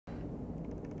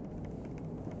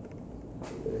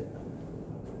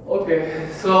Okay,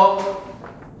 so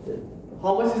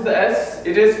how much is the S?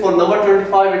 It is for number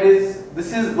 25. It is.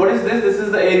 This is what is this? This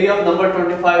is the area of number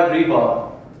 25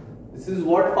 rebar. This is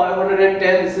what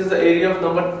 510. This is the area of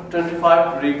number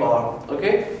 25 rebar.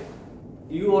 Okay.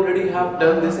 You already have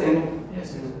done this in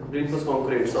reinforced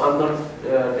concrete, so I'm not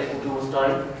taking too much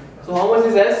time. So how much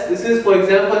is S? This is, for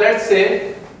example, let's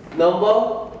say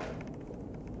number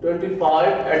 25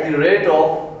 at the rate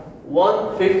of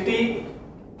 150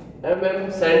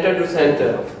 mm center to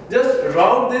center. Just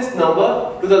round this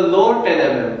number to the lower 10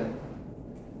 mm.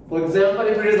 For example,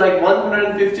 if it is like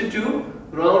 152,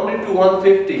 round it to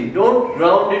 150. Don't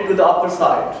round it to the upper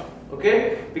side,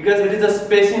 okay? Because it is the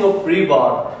spacing of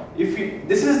rebar.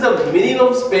 This is the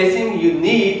minimum spacing you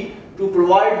need to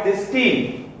provide this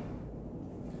steel.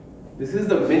 This is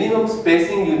the minimum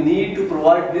spacing you need to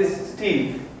provide this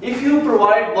steel. If you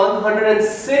provide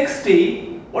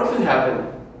 160, what will happen?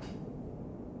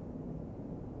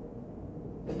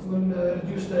 It will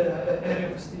reduce the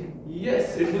area of steel.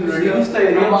 Yes, it will reduce the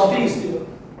area of steel.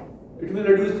 It will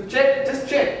reduce. Check, just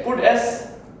check. Put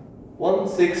S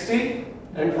 160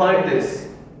 and find this.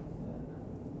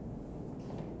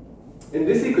 In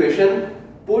this equation,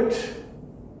 put,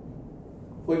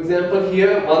 for example,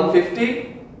 here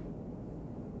 150.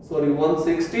 Sorry,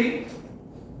 160,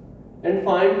 and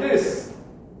find this.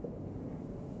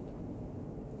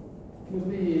 It will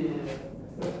be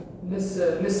less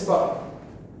bar.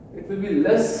 It will be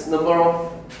less number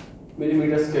of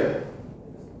millimeter square.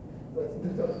 But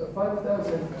the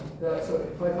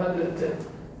 510.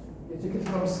 You took it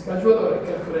from schedule or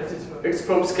calculated? It's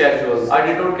from schedule. I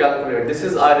did not calculate. This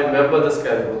is, I remember the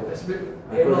schedule.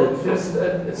 There's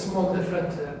a small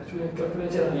difference between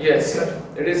calculator and schedule.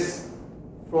 It is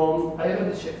from. I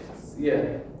already checked.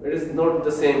 Yeah, it is not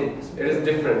the same. It is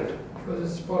different.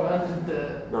 Because it's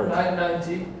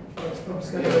 990. It's from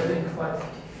schedule, I think 5.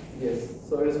 Yes,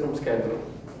 so it is from schedule.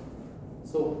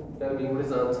 So tell me, what is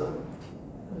the answer?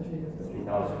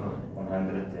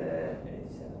 3,187.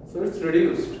 So it's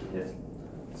reduced. Yes.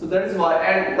 So that is why.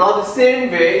 And now the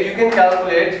same way you can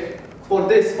calculate for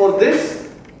this. For this,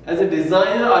 as a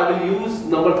designer, I will use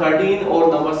number 13 or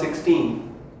number 16,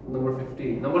 number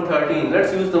 15, number 13.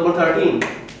 Let's use number 13.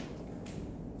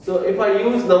 So if I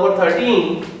use number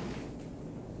 13,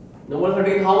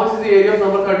 how much is the area of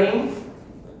number 13?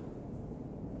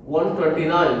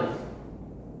 129.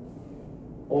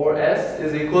 Or S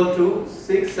is equal to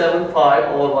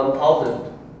 675 over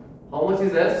 1000. How much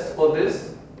is S for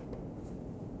this?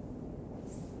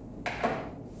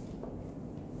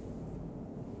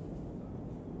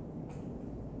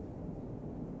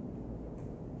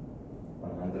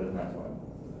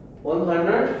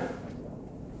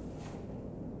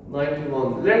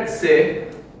 $191. Let's say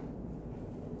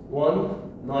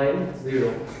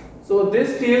 190. So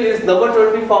this steel is number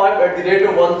 25 at the rate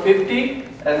of 150,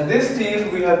 and this steel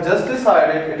we have just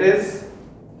decided it is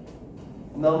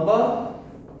number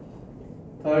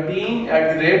 13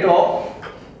 at the rate of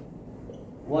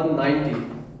 190.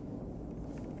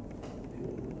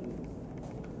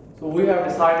 So we have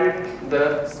decided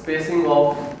the spacing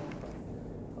of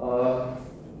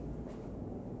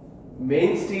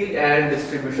main steel and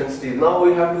distribution steel. Now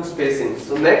we have two spacings.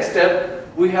 So next step,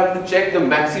 we have to check the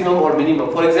maximum or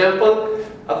minimum. For example,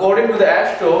 according to the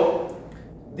ASHTO,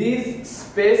 these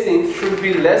spacings should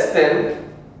be less than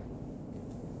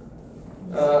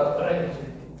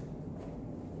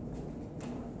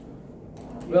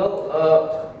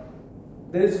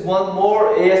there is one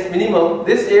more AS minimum.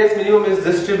 This AS minimum is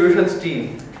distribution steel,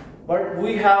 but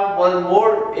we have one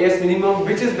more AS minimum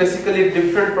which is basically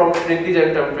different from shrinkage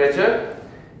and temperature,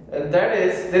 and that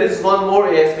is, there is one more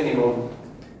AS minimum.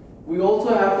 We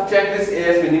also have to check this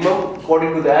AS minimum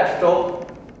according to the ASHTO,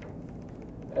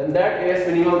 and that AS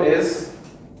minimum is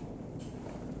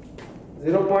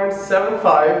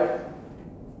 0.75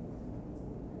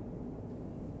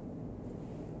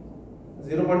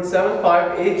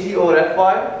 AG over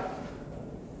Fy.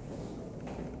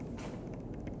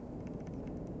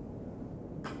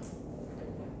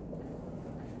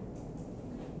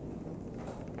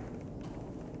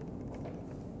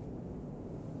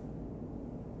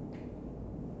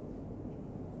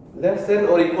 Less than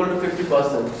or equal to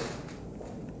 50%.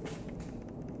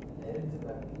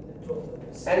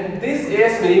 And this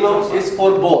AS minimum is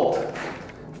for both.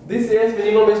 This AS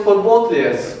minimum is for both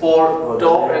layers, for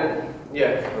top and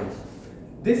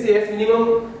This AS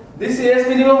minimum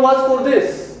was for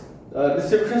this.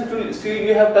 Distribution steel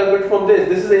we have calculated from this.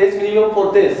 This is AS minimum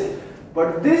for this.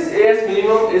 But this AS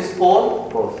minimum is for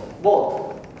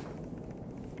both.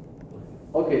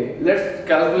 Okay, let's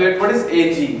calculate what is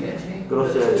AG.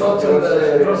 Gross area.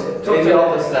 Total area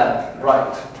of the slab,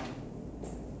 right?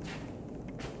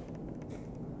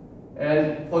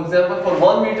 And for example, for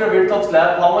 1 meter width of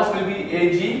slab, how much will be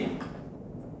Ag?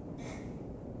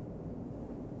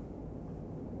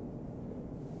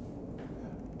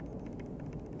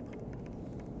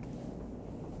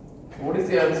 What is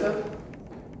the answer?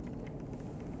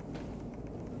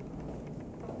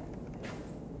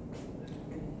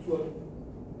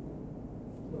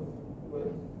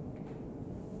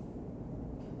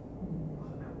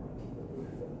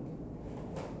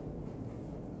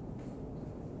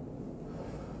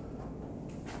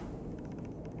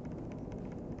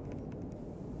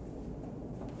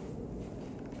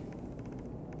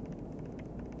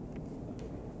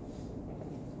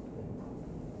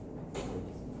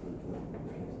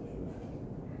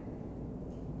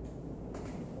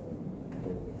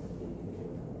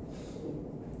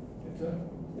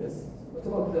 Yes. What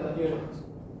about the unit?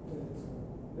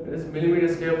 It is millimeter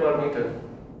square per meter.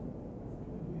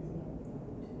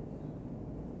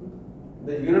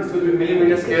 The units will be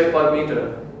millimeter square per meter.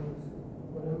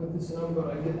 When I got this number,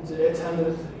 I get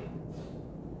 800.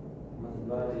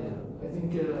 I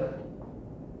think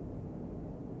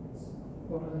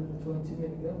 420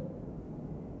 milligram.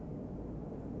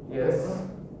 Yes.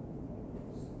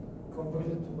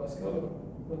 Converted to Pascal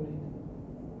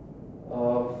or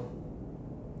only?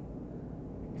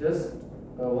 Just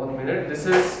 1 minute. This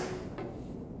is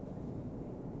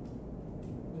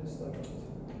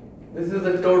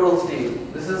the total steel.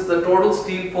 This is the total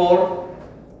steel for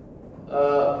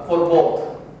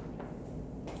both,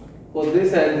 for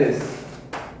this and this.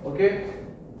 Okay.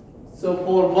 So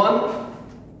for one,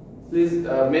 please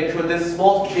make sure there's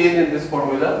small change in this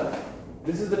formula.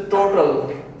 This is the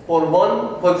total for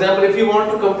one. For example, if you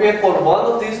want to compare for one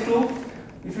of these two,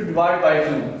 you should divide by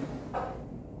 2.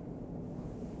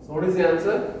 So what is the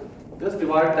answer? Just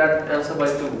divide that answer by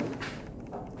 2.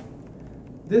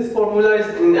 This formula is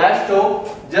in ASHTO.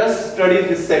 Just study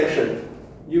this section.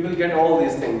 You will get all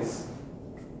these things.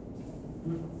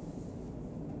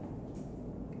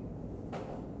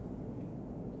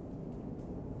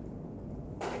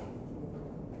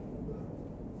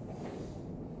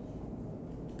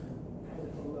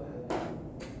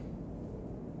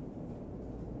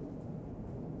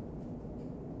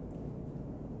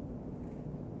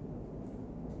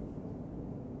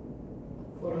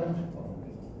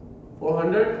 Four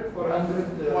hundred?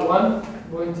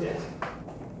 401.8.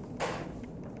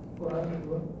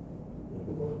 401.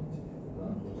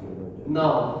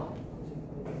 Now,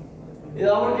 in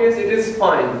our case, it is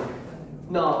fine.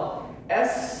 Now,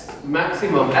 S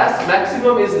maximum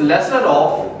is lesser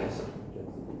of.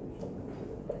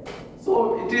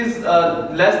 So it is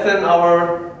less than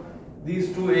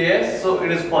these two AS. So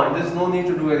it is fine. There is no need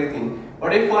to do anything.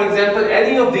 But if, for example,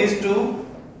 any of these two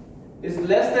is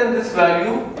less than this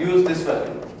value, use this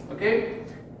value. Okay?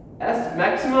 S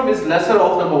maximum is lesser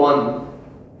of number 1,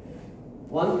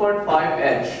 1.5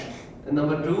 H, and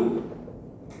number 2,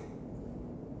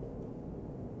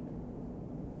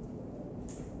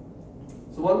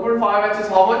 so 1.5 H is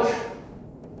how much?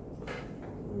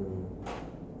 Mm.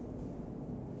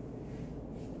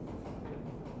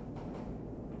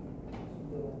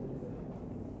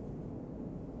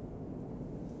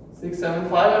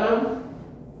 675 mm.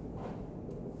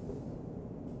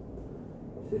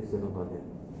 675.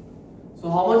 So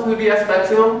how much will be S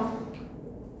maximum?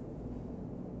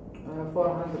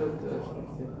 400.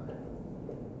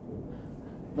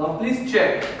 Now please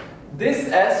check. This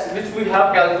S which we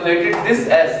have calculated, this is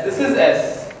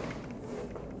S.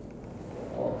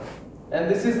 And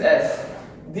this is S.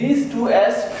 These two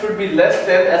S should be less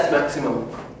than S maximum.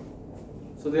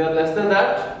 So they are less than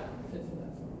that.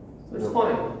 So it's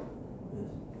fine.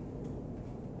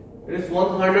 It is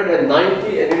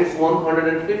 190 and it is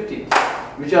 150,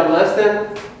 which are less than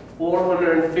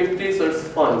 450, so it's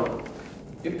fine.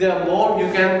 If they are more,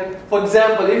 you can, for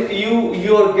example, if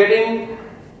you are getting,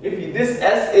 if this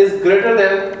S is greater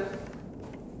than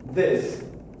this,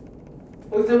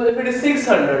 for example, if it is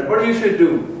 600, what you should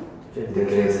do?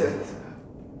 Decrease it.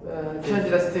 Change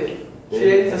the steel.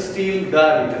 Change the steel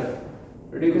diameter.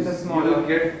 Reduce, Because it's you will smaller.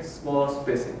 get small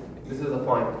spacing. This is the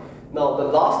fine. Now the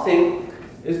last thing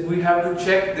is we have to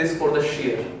check this for the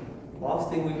shear. Last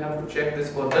thing we have to check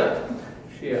this for the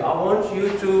shear. I want you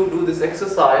to do this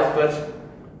exercise, but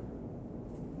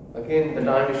again the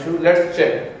time issue. Let's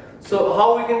check. So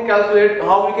how we can calculate,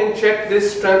 how we can check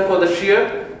this strength for the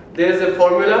shear? There is a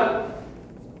formula.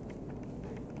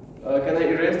 Can I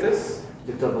erase this?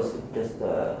 Just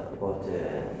about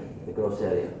the gross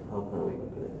area. How can we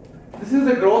calculate? This is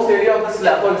the gross area of the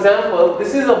slab. For example,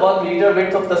 this is a 1 meter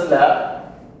width of the slab.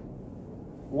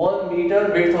 1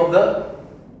 meter width of the,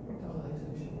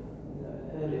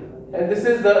 and this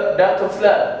is the depth of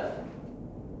slab.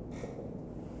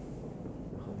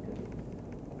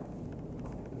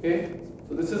 Okay,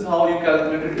 so this is how you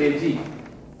calculated AG.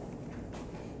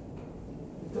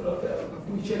 If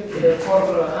we check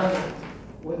for hand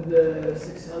with the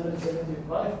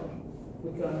 675,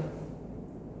 we can.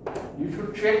 You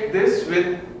should check this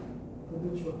with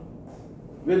Which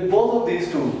one? both of these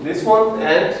two, this one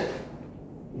and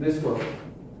this one.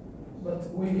 But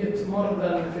we get more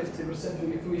than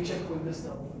 50% if we check with this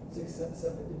number,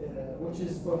 670, which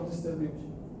is for distribution.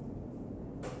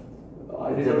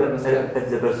 I didn't understand. If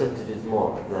the percentage is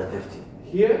more than 50.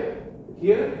 Here?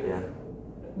 Yeah.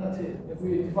 Not here. If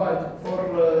we divide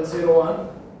 401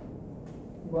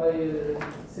 by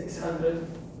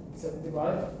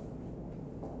 675.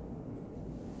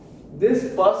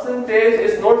 This percentage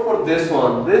is not for this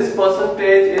one. This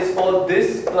percentage is for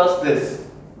this plus this.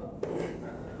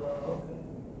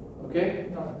 Okay?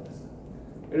 No.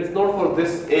 It is not for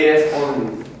this AS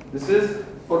only. This is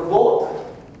for both.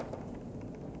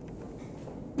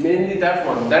 Mainly that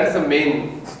one. That is the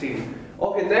main steel.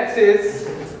 Okay, next is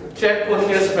check for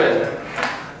shear strength.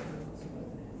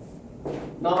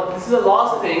 Now this is the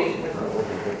last thing.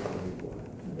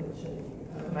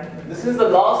 This is the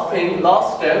last thing,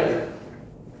 last step.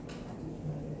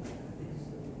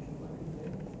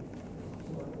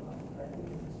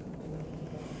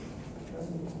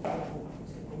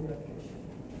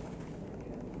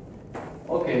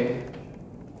 Okay.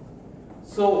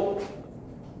 So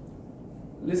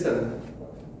listen.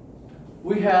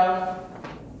 We have,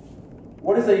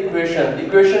 what is the equation?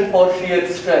 Equation for shear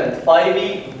strength.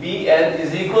 5E Bn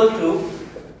is equal to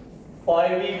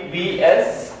 5E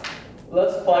Bs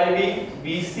plus 5E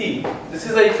Bc. This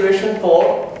is the equation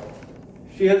for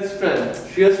shear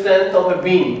strength of a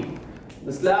beam.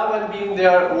 The slab and beam, they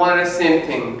are one and the same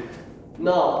thing.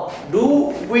 Now,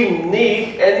 do we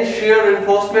need any shear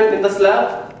reinforcement in the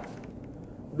slab?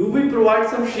 Do we provide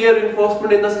some shear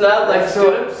reinforcement in the slab like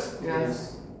stirrups? Yes.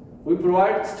 We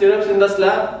provide stirrups in the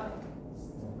slab?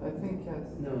 I think yes.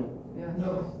 No. Yeah. No.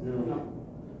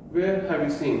 Where have you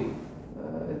seen?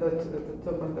 At the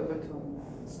top and the bottom.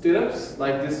 Stirrups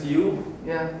like this U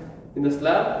Yeah. in the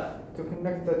slab? To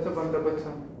connect the top and the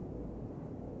bottom.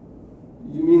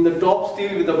 You mean the top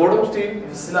steel with the bottom steel?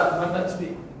 Slab, but not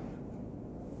big.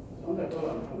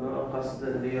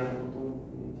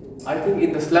 I think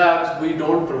in the slabs we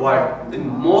don't provide. In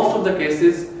most of the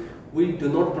cases we do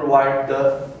not provide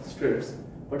the strips.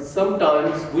 But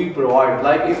sometimes we provide,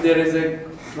 like if there is a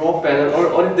drop panel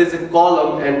or if there is a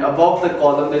column and above the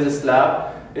column there is a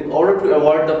slab, in order to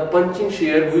avoid the punching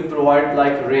shear we provide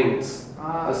like rings,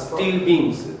 the steel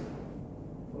beams.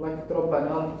 Like drop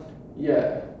panel.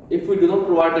 Yeah. If we do not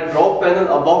provide the drop panel,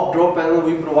 above drop panel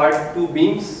we provide two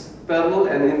beams parallel,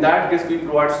 and in that case we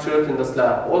provide stirrups in the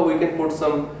slab, or we can put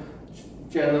some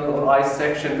channel or ice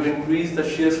section to increase the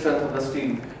shear strength of the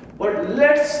steel. But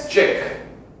let's check.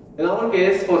 In our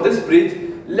case, for this bridge,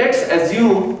 let's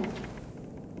assume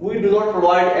we do not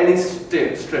provide any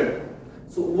strip.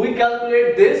 So we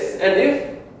calculate this, and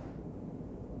if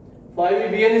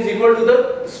 5EBN is equal to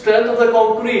the strength of the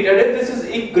concrete, and if this is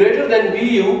greater than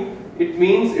BU, it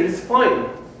means it is fine.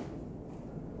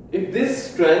 If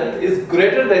this strength is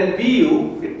greater than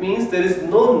BU, it means there is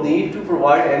no need to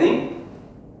provide any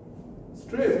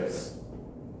strips.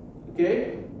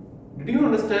 Okay? Did you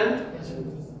understand? Yes,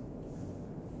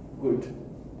 Good.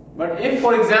 But if,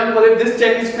 for example, if this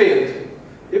check is failed,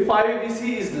 if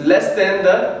 5ABC is less than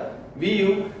the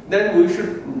BU, then we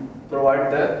should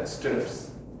provide the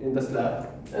strips in the slab.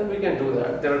 And we can do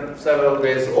that. There are several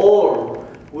ways. Or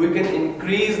we can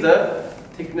increase the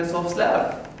thickness of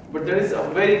slab. But that is a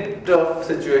very tough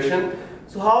situation.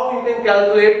 So how you can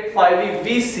calculate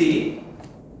 5EBC?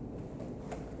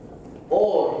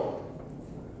 Or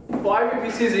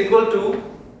 5EBC is equal to,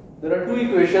 there are two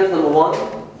equations. Number one,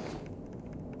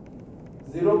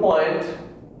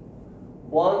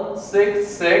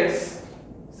 0.166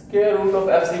 square root of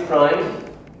FC prime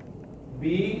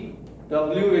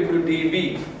BW into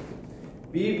dV,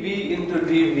 BB into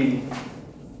dV.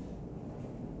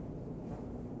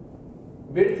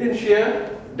 Width in shear,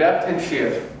 depth in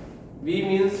shear. V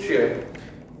means shear.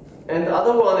 And the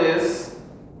other one is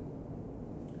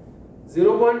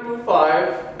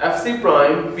 0.25 FC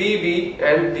prime BB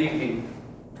and dV.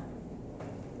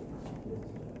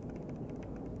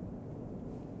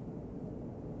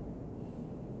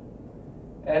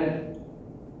 And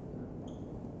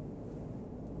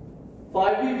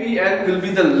 5BBN will be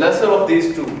the lesser of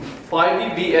these two.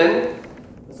 5BBN,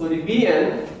 sorry,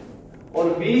 BN or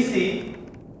BC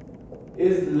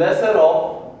is lesser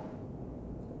of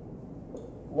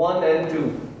 1 and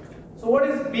 2. So what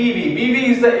is BV? BV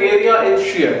is the area in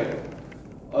shear.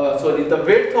 Sorry, the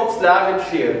width of slab in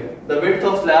shear. The width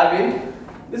of slab in,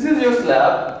 this is your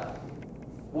slab.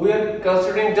 We are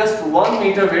considering just 1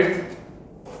 meter width.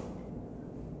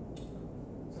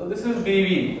 So this is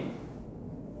BV.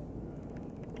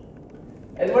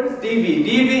 And what is DV?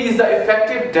 DV is the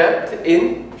effective depth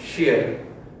in shear.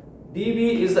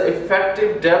 DV is the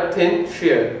effective depth in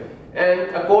shear.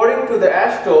 And according to the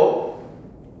AASHTO,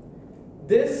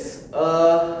 this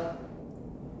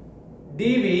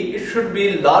DV, it should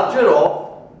be larger of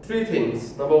 3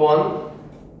 things. Number 1,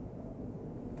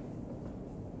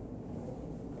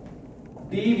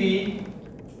 DV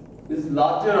is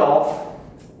larger of,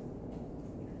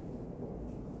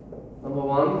 number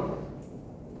 1,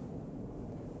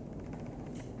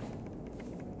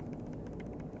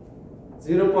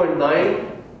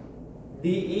 .9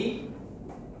 DE,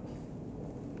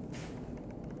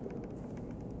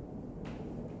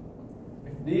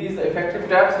 D is the effective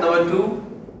depth. Number 2,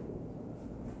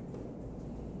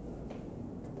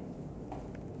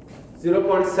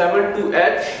 0.72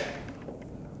 H.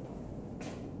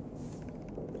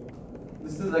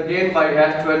 This is again by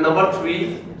H12. Number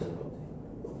 3,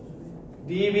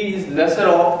 dV is lesser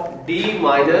of D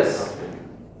minus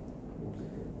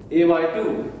A by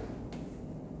 2.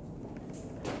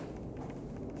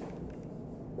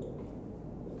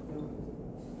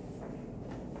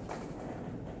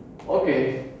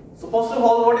 Okay, so first of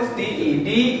all, what is DE?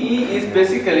 DE is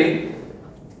basically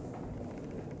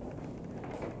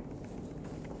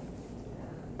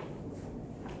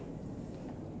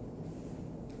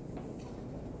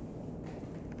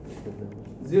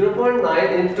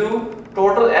 .9 into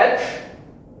total H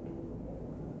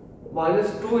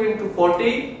minus 2 into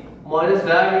 40 minus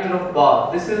diameter of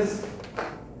bar. This is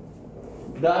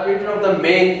diameter of the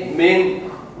main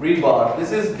rebar.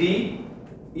 This is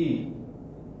DE.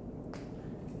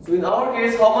 So in our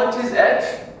case, how much is H?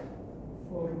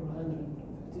 450.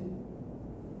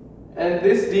 And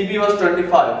this dB was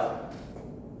 25.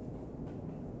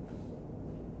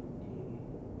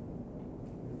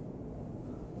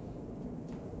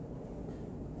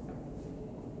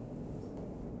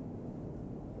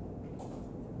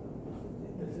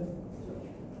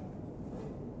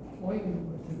 Why you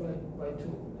multiply by 2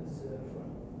 is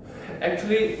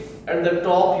Actually, at the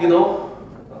top,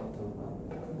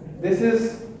 this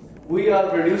is, we are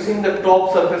reducing the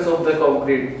top surface of the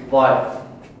concrete. Why?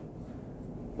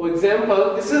 For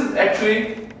example, this is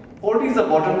actually 40 is the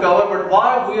bottom cover, but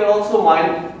why we are also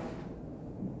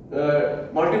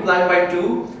multiplying by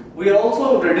 2? We are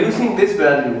also reducing this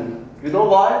value. You know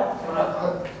why?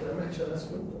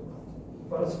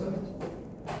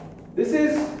 This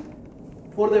is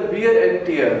for the wear and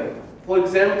tear. For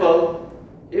example,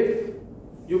 if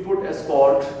you put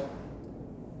asphalt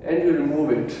and you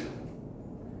remove it,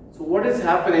 so what is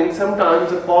happening?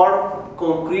 Sometimes the part of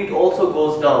concrete also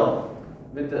goes down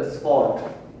with the asphalt,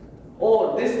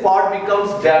 or this part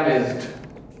becomes damaged,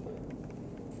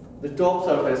 the top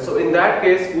surface. So in that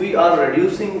case, we are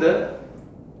reducing the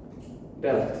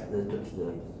depth.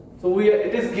 So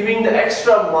it is giving the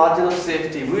extra margin of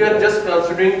safety. We are just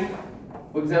considering,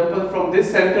 for example, from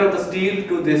this center of the steel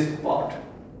to this part,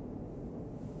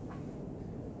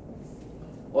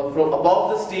 or from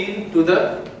above the steel to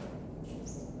the,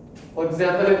 for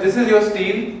example, if this is your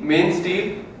steel, main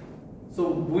steel, so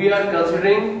we are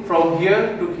considering from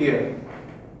here to here.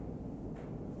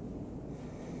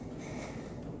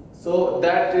 So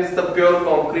that is the pure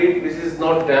concrete which is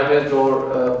not damaged,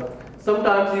 or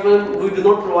sometimes even we do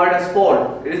not provide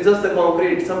asphalt, it is just the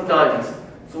concrete sometimes.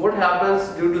 So what happens,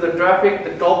 due to the traffic,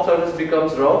 the top surface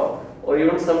becomes rough, or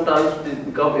even sometimes it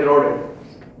becomes eroded.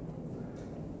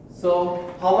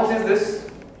 So how much is this?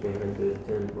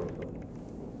 310.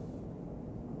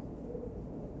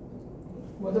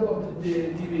 What about the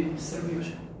dB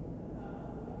distribution?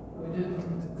 We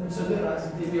didn't consider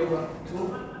as dB over 2.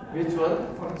 Which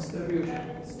one? For distribution.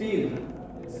 Steel.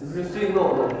 Is it steel?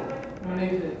 No. No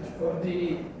need for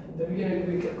the beginning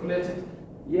we calculated.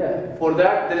 Yeah, for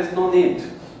that there is no need.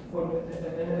 For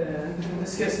in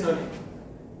this case, no need.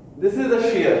 This is the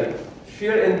shear.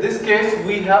 Shear in this case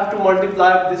we have to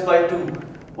multiply this by 2.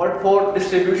 But for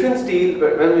distribution steel,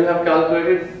 when we have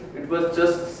calculated, it was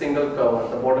just single cover,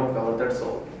 the bottom cover, that's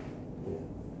all.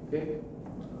 Okay.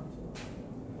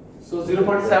 So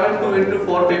 0.72 into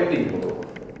 450.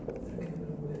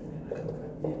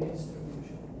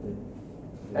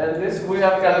 And this we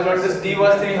have calculated, this D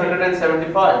was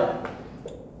 375.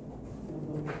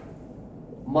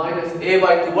 Minus A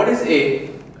by 2. What is A?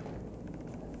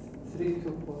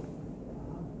 324.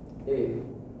 A.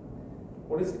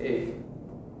 What is A?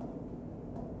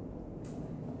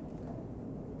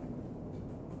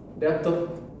 Depth of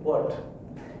what?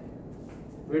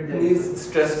 Width is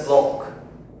stress block.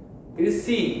 It is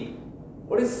C.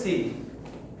 What is C?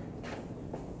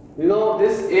 You know,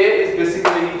 this A is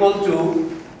basically equal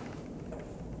to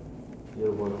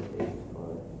 0.85.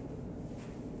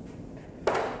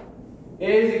 A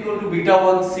is equal to beta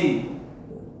 1C.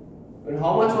 And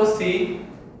how much was C?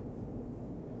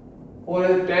 For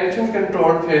a tension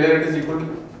controlled failure, it is equal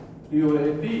to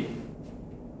 308B.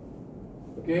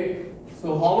 Okay,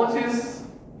 so how much is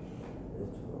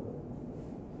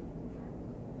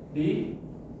D?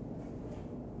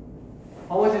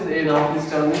 How much is A now? Please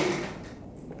tell me.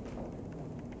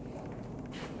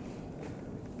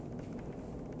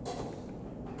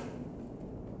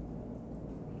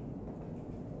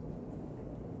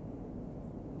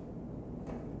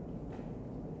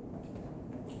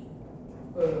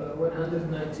 Uh,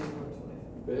 190.5.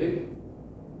 Ready?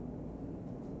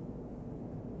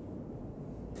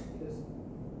 Yes.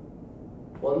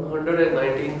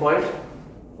 119.5.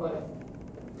 5.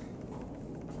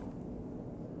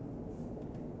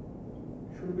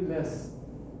 Should be less.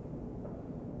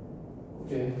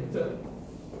 Okay. I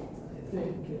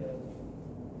think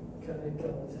can I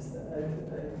just I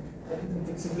didn't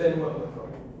explain well before.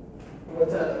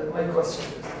 What my question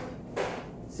is,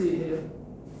 see here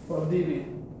for dB,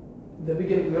 in the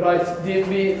beginning we write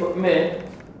dB for main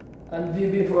and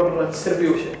dB for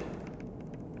distribution.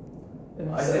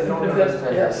 And I don't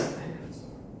understand. Yes.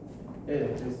 Yeah,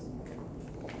 please.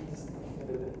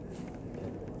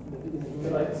 The beginning we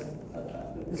write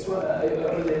this one I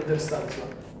already understand this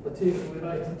one, but here we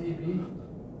write dB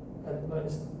and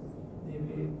minus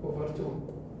dB over 2.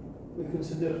 We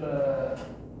consider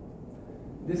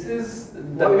This is the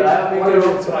why diameter is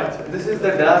of it right? This is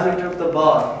the diameter of the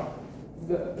bar,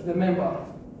 the main bar.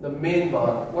 the main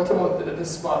bar. What about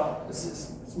this bar? This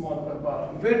is small bar.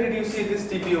 Where did you see this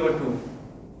TP over 2?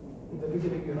 In the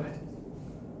beginning you write it.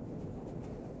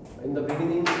 In the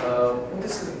beginning, In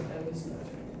this line, and this line.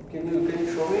 can you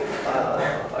show me?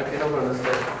 I cannot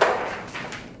understand.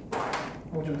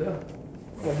 موجودة.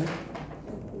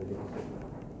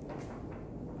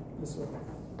 This one.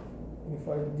 We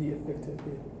find D effective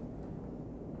here.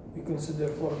 We consider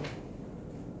for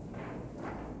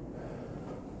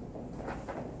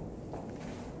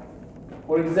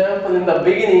For example, in the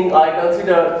beginning, I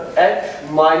consider H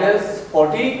minus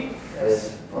 40,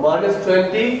 Yes. minus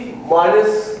 20,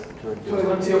 minus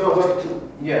 20 over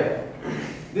 2. yeah.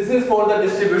 This is for the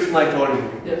distribution I told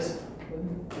you. Yes.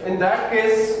 In that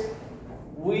case,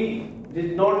 we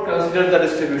did not consider the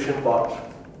distribution part.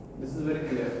 This is very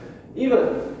clear.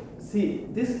 Even, see,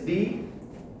 this D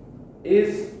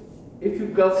is, if you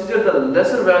consider the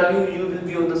lesser value, you will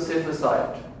be on the safer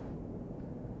side.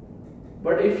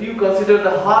 But if you consider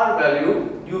the higher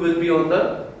value, you will be on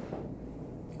the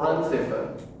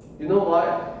unsafer. You know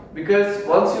why? Because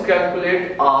once you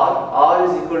calculate R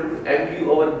is equal to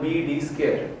mu over BD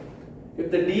square. If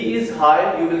the D is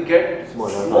high, you will get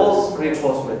small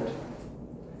reinforcement.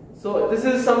 So this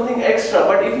is something extra,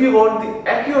 but if you want the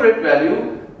accurate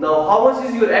value, now how much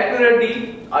is your accurate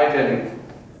D? I tell you.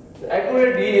 The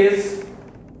accurate D is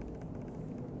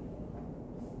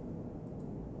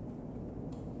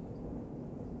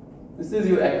this is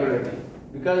your accurate D,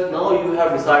 because now you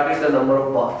have decided the number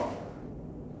of bar.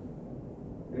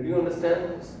 Did you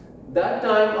understand? That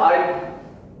time I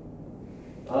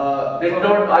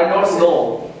don't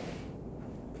know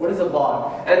what is a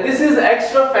bar, and this is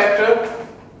extra factor.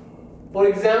 For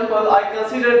example, I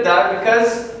considered that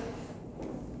because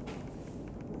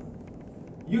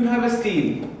you have a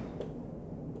steel.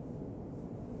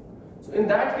 So in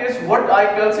that case, what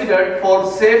I considered for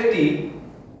safety,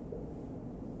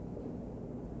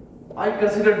 I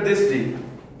considered this D.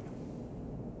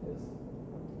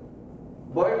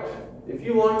 But if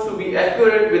you want to be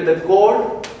accurate with the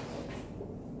code,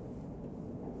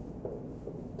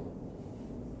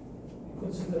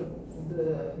 Consider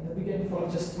in the beginning for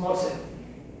just more safe.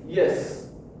 yes.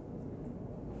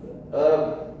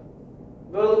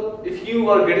 Well, if you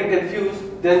are getting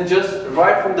confused, then just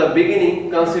right from the beginning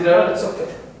consider It's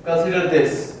okay. consider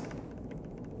this.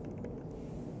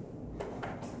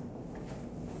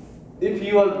 If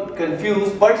you are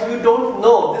confused but you don't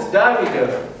know this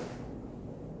diameter,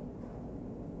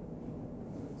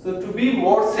 so to be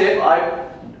more safe,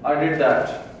 I did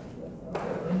that.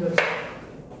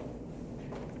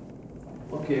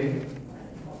 Okay.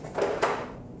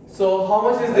 So how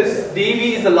much is this?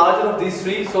 dB is the larger of these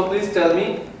three. So please tell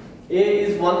me. A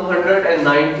is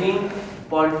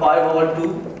 119.5 over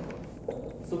 2.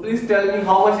 So please tell me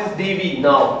how much is dB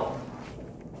now.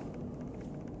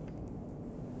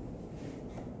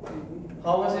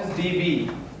 How much is dB?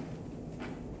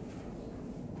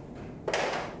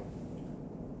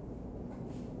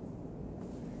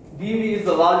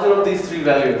 larger of these three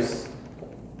values?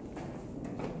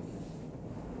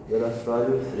 The last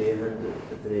value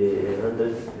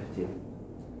 315.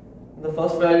 The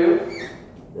first value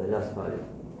The last value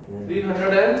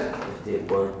 350.25.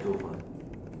 50.25.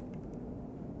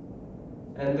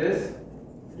 And this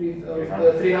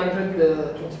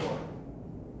 324.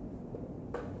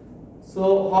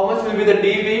 So how much will be the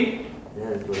dV?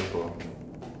 324.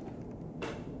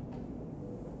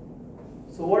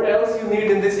 So what else you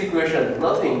need in this equation?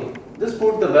 Nothing. Just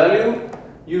put the value,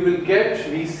 you will get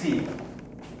Vc.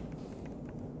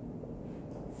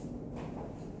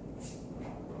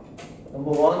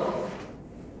 Number 1,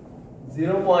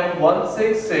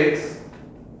 0.166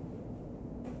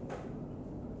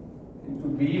 into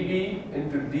BV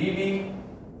into dV.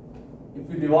 If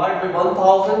you divide by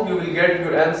 1000, you will get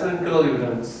your answer in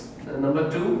kilonewtons. And number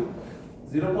 2,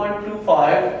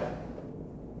 0.25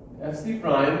 Fc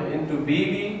prime into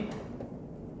BV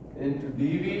into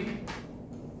dV.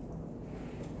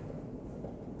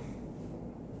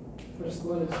 First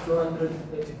one is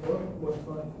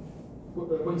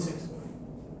 284.6.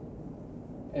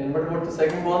 And what about the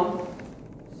second one?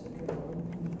 Second one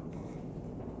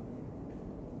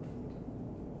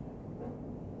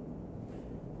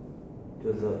To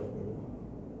the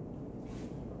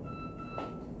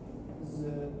is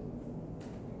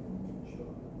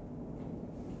sure.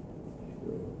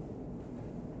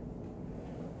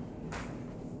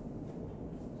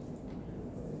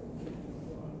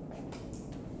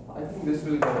 I think this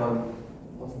will come on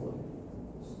possible.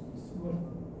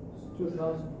 It's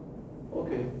 2000.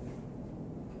 Okay.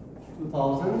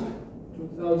 2000.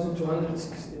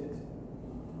 2268.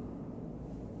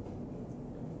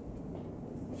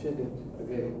 Check it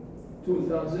again.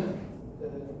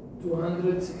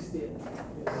 2268.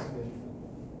 Yes.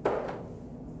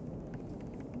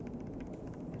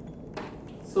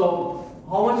 So,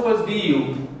 how much was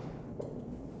VU?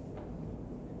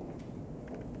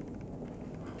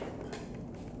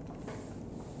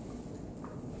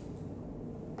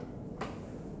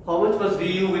 How much was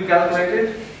VU we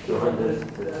calculated?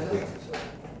 236.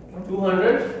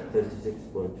 200.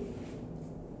 36.2.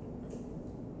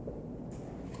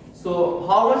 So,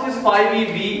 how much is phi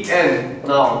VN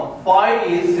now? Phi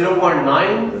is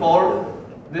 0.9 for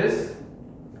this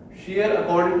shear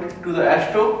according to the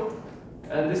ASTO,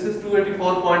 and this is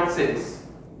 284.6.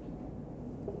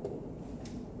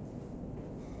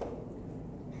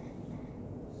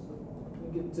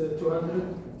 We get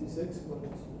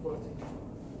 256.40.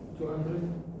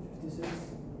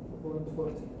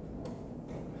 256.40.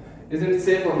 Is it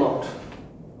safe or not?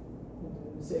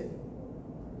 Safe.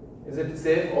 Is it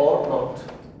safe or not?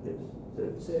 Yes.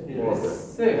 Safe. More than.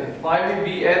 Safe. Phi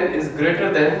VN is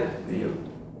greater than VU.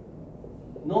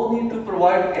 No need to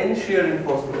provide any shear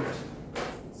reinforcement.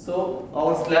 So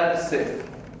our slab is safe.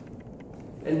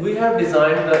 And we have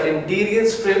designed the interior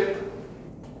strip,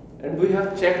 and we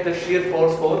have checked the shear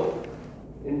force for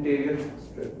interior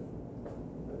strip.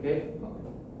 Okay?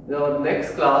 Now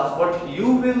next class, what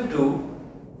you will do,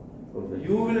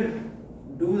 you will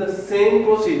do the same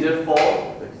procedure for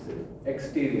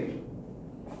exterior.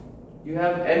 You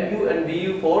have MU and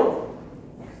VU for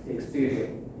exterior.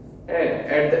 And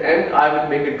at the end, I will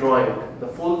make a drawing, the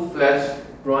full-fledged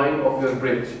drawing of your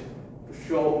bridge to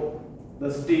show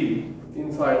the steel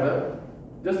inside the,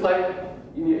 just like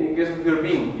in case of your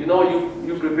beam. You know,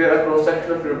 you prepare a cross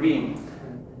section of your beam.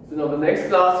 So now the next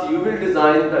class, you will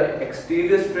design the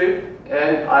exterior strip,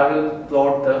 and I will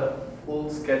plot the full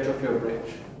sketch of your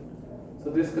bridge. So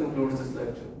this concludes this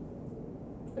lecture.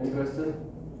 Any questions?